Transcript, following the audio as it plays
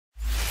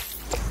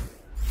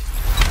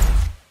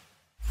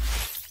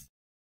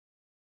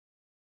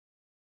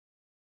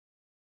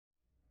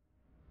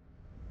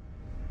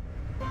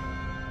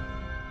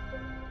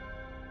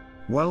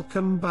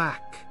Welcome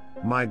back,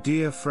 my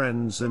dear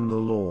friends in the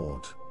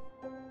Lord.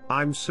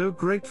 I'm so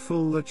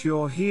grateful that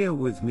you're here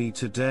with me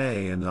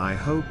today, and I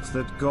hope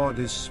that God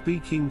is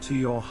speaking to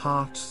your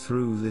heart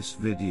through this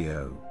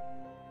video.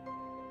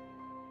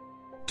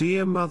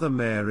 Dear Mother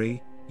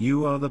Mary,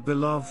 you are the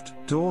beloved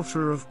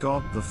daughter of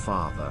God the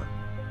Father.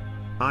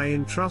 I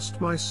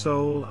entrust my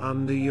soul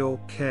under your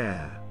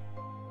care.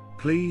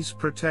 Please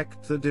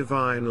protect the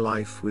divine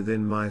life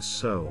within my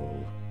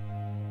soul.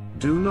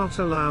 Do not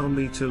allow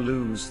me to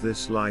lose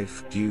this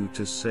life due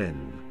to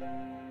sin.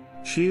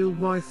 Shield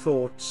my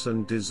thoughts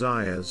and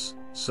desires,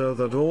 so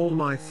that all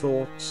my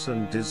thoughts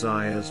and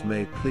desires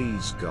may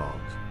please God.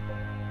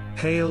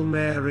 Hail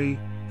Mary,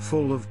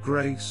 full of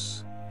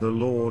grace, the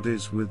Lord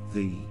is with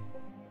thee.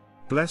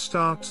 Blessed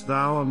art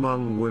thou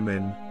among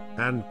women,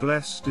 and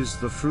blessed is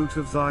the fruit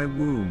of thy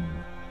womb,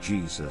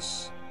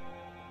 Jesus.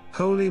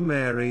 Holy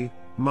Mary,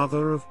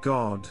 Mother of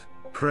God,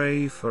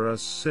 pray for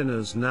us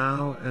sinners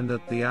now and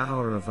at the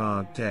hour of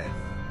our death.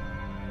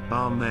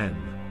 Amen.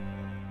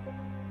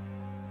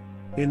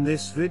 In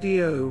this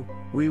video,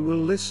 we will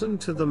listen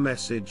to the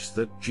message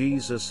that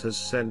Jesus has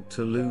sent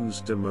to Luz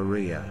de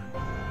Maria.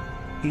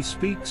 He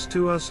speaks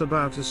to us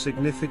about a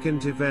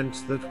significant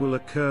event that will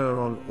occur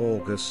on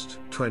August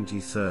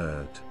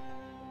 23rd.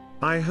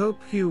 I hope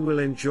you will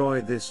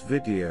enjoy this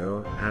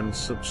video and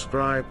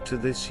subscribe to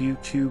this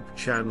YouTube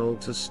channel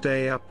to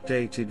stay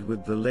updated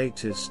with the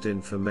latest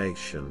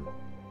information.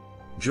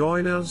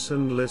 Join us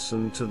and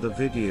listen to the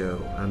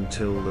video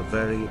until the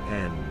very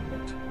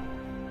end.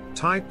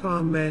 Type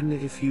Amen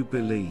if you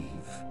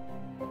believe.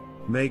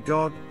 May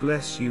God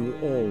bless you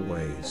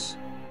always.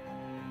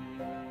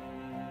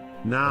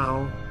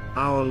 Now,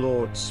 our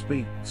Lord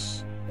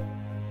speaks.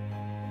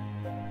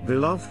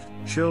 Beloved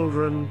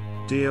children,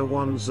 dear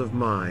ones of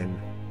mine,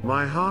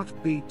 my heart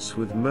beats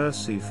with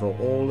mercy for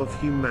all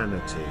of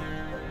humanity.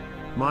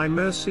 My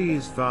mercy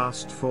is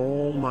vast for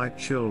all my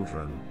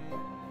children.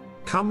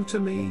 Come to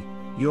me,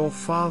 your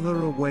Father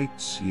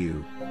awaits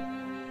you.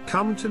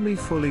 Come to me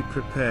fully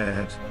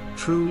prepared,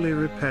 truly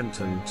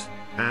repentant,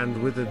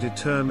 and with a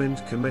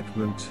determined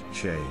commitment to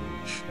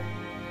change.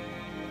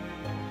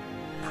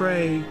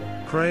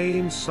 Pray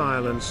in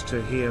silence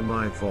to hear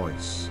my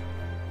voice.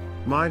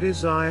 My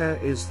desire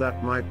is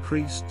that my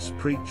priests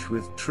preach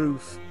with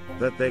truth,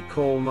 that they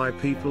call my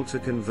people to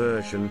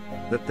conversion,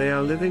 that they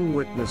are living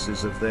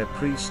witnesses of their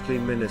priestly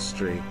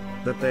ministry,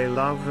 that they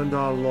love and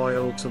are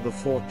loyal to the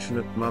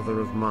fortunate mother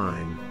of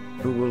mine,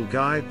 who will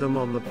guide them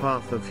on the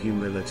path of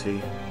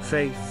humility,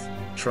 faith,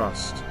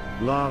 trust,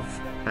 love,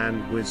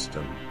 and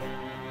wisdom.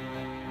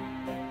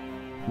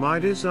 My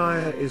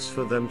desire is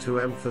for them to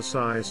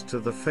emphasize to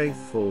the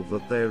faithful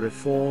that they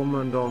reform,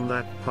 and on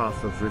that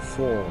path of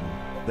reform,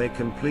 they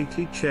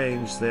completely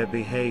change their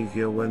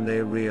behavior when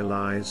they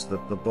realize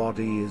that the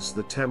body is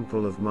the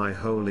temple of my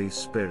Holy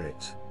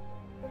Spirit.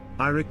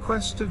 I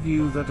request of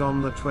you that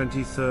on the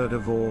 23rd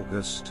of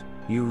August,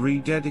 you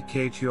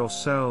rededicate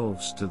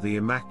yourselves to the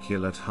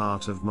Immaculate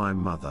Heart of my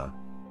Mother.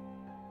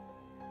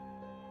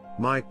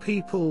 My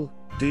people,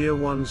 dear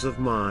ones of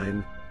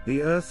mine,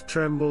 the earth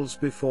trembles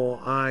before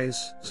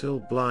eyes still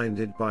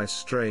blinded by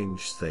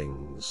strange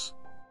things.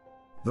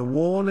 The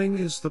warning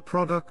is the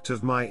product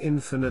of my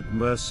infinite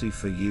mercy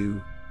for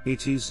you,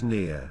 it is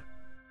near.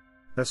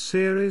 A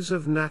series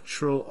of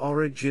natural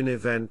origin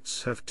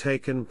events have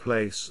taken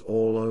place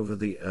all over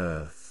the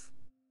earth.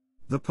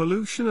 The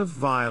pollution of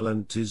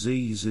violent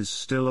disease is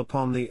still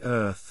upon the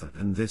earth,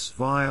 and this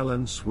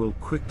violence will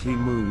quickly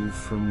move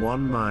from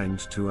one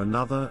mind to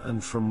another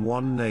and from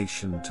one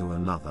nation to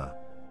another.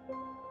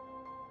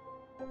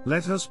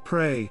 Let us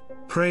pray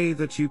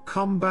that you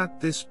combat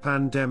this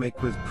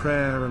pandemic with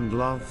prayer and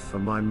love for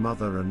my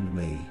mother and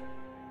me.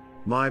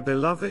 My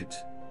beloved,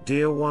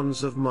 dear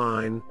ones of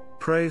mine,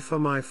 pray for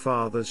my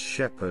father's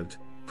shepherd,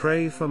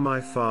 pray for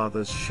my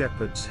father's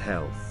shepherd's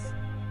health.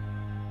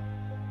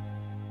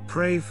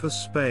 Pray for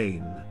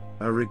Spain,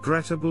 a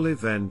regrettable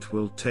event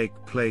will take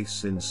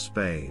place in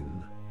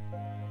Spain.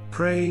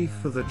 Pray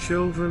for the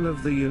children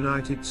of the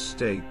United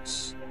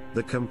States,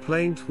 the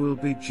complaint will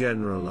be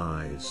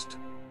generalized.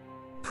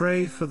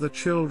 Pray for the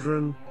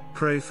children,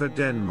 pray for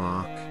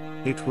Denmark,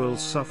 it will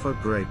suffer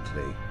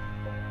greatly.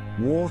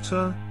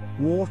 Water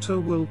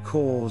will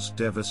cause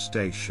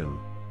devastation.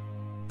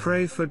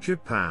 Pray for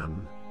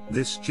Japan,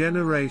 this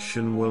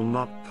generation will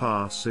not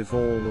pass if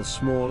all the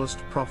smallest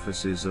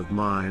prophecies of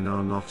mine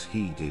are not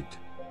heeded.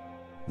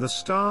 The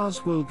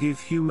stars will give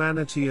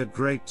humanity a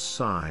great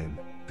sign,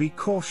 be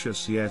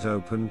cautious yet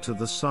open to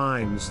the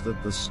signs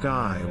that the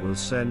sky will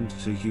send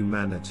to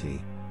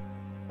humanity.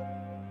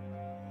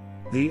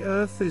 The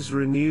earth is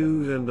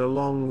renewed, and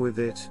along with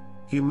it,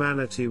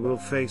 humanity will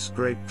face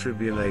great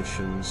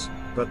tribulations,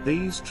 but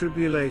these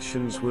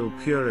tribulations will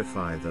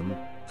purify them,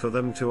 for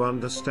them to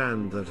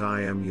understand that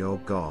I am your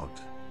God.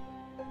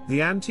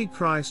 The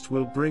Antichrist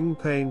will bring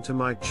pain to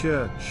my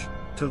church,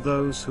 to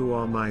those who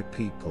are my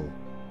people.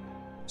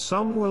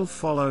 Some will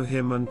follow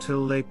him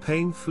until they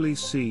painfully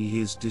see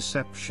his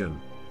deception,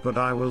 but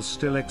I will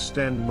still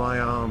extend my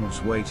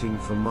arms waiting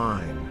for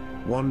mine,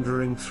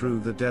 wandering through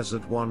the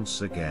desert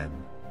once again.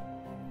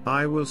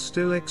 I will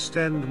still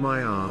extend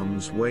my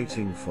arms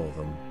waiting for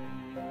them.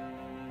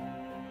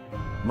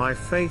 My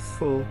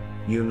faithful,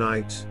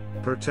 unite,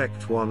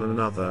 protect one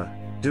another,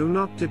 do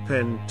not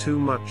depend too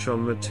much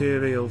on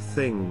material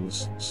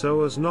things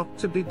so as not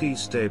to be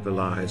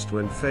destabilized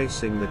when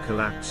facing the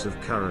collapse of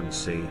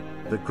currency,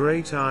 the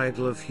great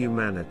idol of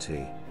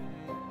humanity.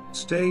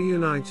 Stay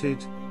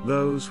united,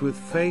 those with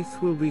faith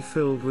will be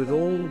filled with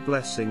all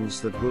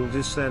blessings that will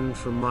descend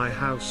from my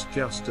house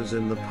just as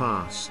in the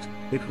past,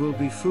 it will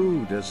be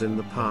food as in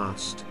the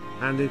past,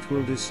 and it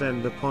will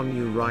descend upon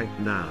you right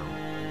now.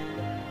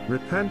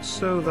 Repent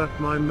so that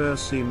my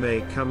mercy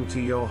may come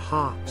to your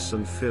hearts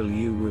and fill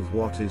you with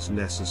what is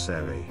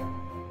necessary.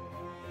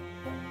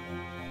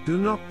 Do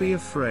not be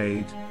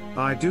afraid.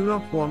 I do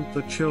not want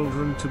the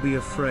children to be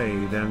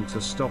afraid and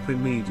to stop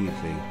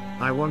immediately.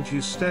 I want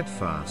you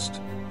steadfast,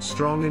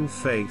 strong in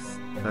faith,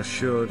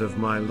 assured of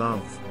my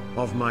love,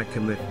 of my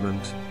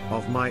commitment,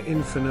 of my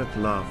infinite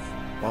love,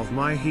 of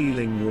my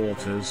healing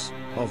waters,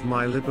 of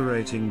my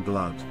liberating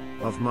blood,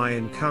 of my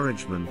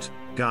encouragement,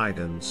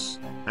 guidance,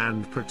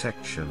 and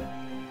protection.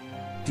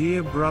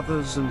 Dear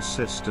brothers and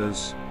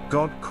sisters,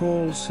 God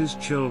calls his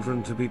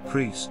children to be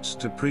priests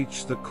to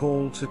preach the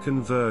call to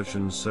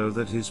conversion so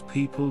that his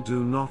people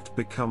do not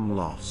become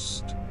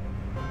lost.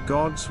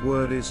 God's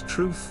word is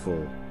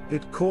truthful,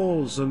 it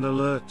calls and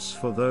alerts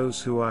for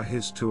those who are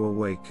his to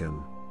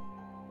awaken.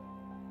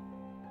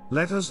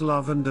 Let us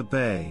love and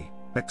obey,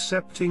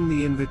 accepting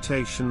the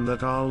invitation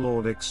that our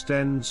Lord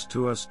extends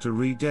to us to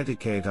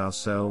rededicate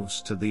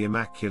ourselves to the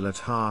Immaculate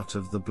Heart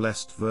of the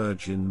Blessed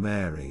Virgin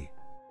Mary.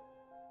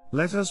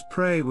 Let us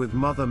pray with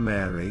Mother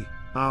Mary,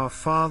 Our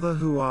Father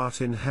who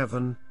art in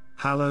heaven,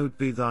 hallowed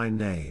be thy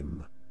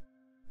name.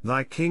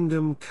 Thy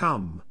kingdom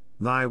come,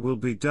 thy will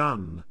be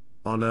done,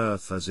 on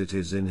earth as it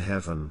is in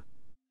heaven.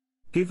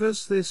 Give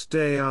us this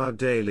day our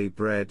daily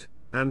bread,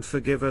 and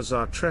forgive us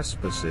our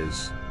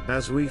trespasses,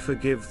 as we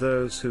forgive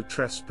those who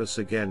trespass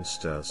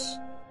against us.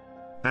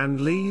 And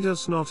lead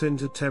us not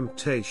into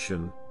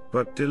temptation,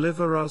 but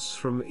deliver us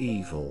from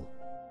evil.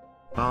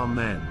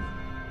 Amen.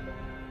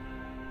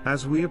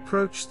 As we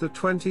approach the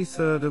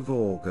 23rd of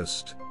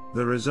August,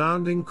 the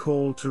resounding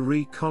call to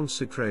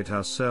reconsecrate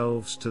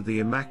ourselves to the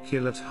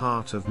Immaculate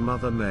Heart of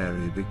Mother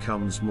Mary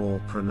becomes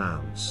more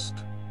pronounced.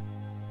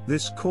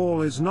 This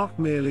call is not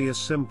merely a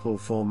simple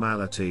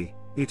formality,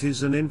 it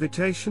is an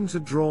invitation to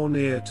draw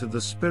near to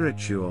the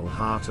spiritual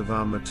heart of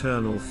our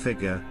maternal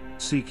figure,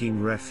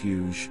 seeking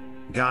refuge,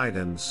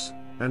 guidance,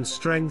 and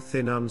strength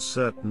in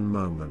uncertain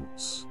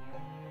moments.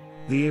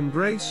 The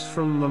embrace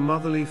from the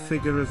motherly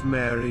figure of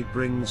Mary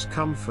brings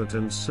comfort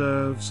and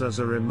serves as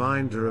a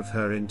reminder of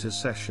her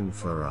intercession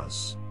for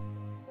us.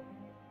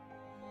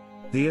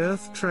 The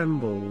earth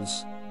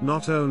trembles,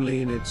 not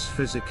only in its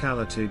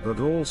physicality but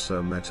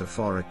also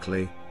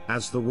metaphorically,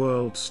 as the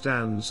world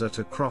stands at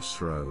a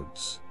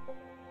crossroads.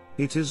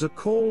 It is a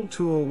call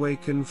to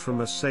awaken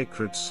from a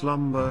sacred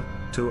slumber,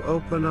 to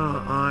open our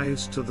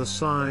eyes to the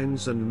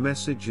signs and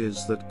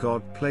messages that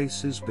God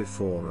places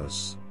before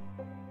us.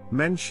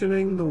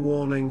 Mentioning the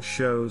warning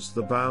shows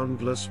the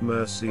boundless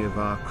mercy of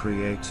our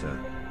Creator.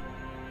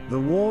 The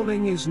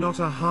warning is not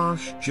a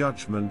harsh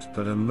judgment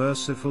but a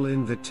merciful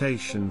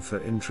invitation for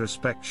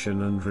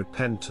introspection and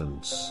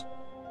repentance.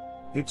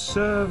 It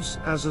serves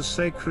as a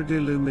sacred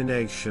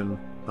illumination,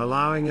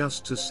 allowing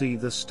us to see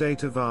the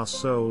state of our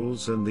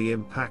souls and the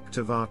impact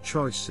of our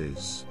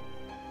choices.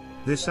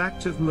 This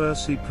act of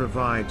mercy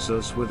provides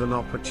us with an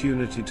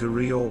opportunity to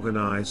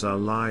reorganize our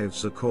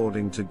lives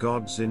according to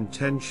God's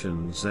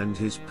intentions and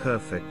His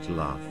perfect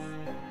love.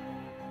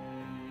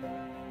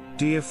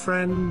 Dear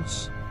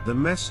friends, the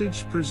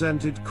message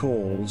presented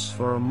calls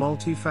for a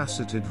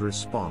multifaceted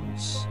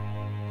response.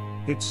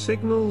 It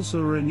signals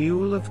a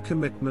renewal of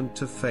commitment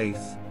to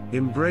faith,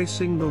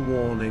 embracing the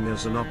warning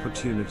as an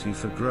opportunity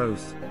for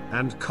growth,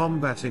 and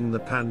combating the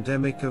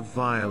pandemic of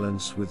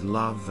violence with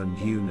love and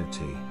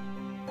unity.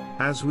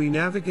 As we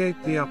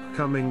navigate the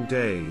upcoming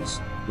days,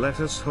 let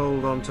us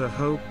hold on to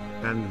hope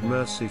and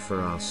mercy for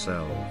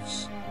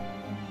ourselves.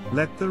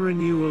 Let the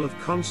renewal of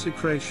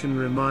consecration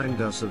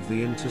remind us of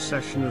the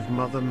intercession of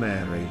Mother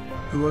Mary,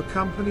 who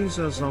accompanies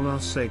us on our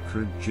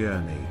sacred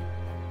journey.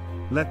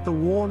 Let the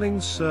warning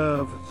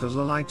serve as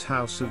a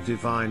lighthouse of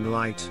divine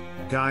light,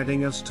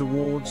 guiding us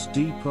towards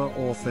deeper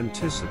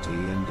authenticity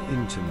and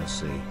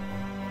intimacy.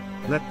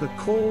 Let the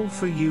call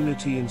for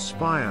unity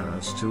inspire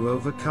us to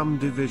overcome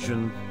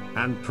division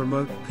and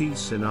promote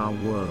peace in our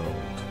world.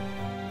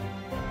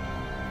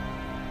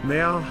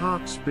 May our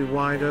hearts be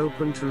wide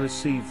open to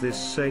receive this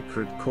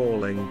sacred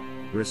calling,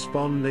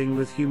 responding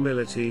with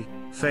humility,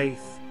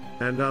 faith,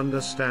 and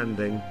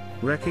understanding,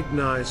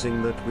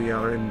 recognizing that we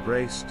are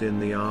embraced in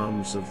the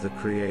arms of the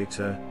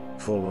Creator,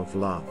 full of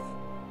love.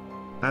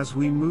 As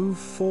we move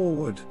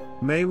forward,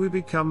 may we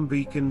become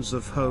beacons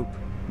of hope,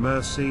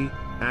 mercy,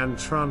 and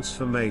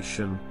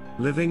transformation,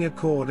 living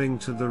according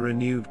to the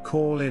renewed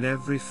call in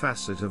every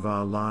facet of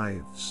our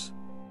lives.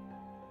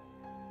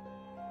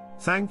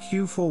 Thank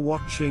you for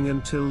watching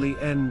until the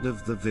end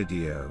of the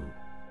video.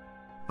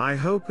 I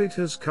hope it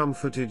has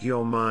comforted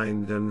your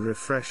mind and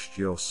refreshed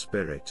your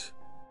spirit.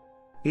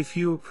 If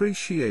you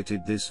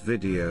appreciated this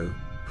video,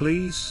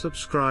 please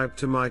subscribe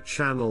to my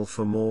channel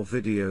for more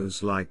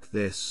videos like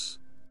this.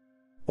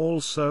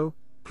 Also,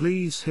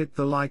 please hit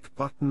the like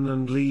button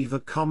and leave a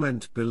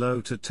comment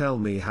below to tell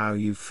me how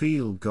you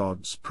feel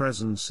God's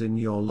presence in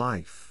your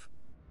life.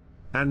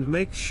 And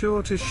make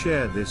sure to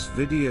share this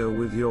video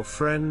with your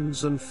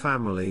friends and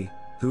family,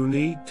 who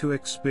need to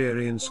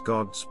experience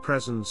God's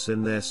presence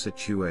in their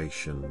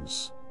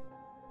situations.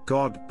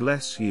 God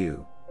bless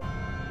you.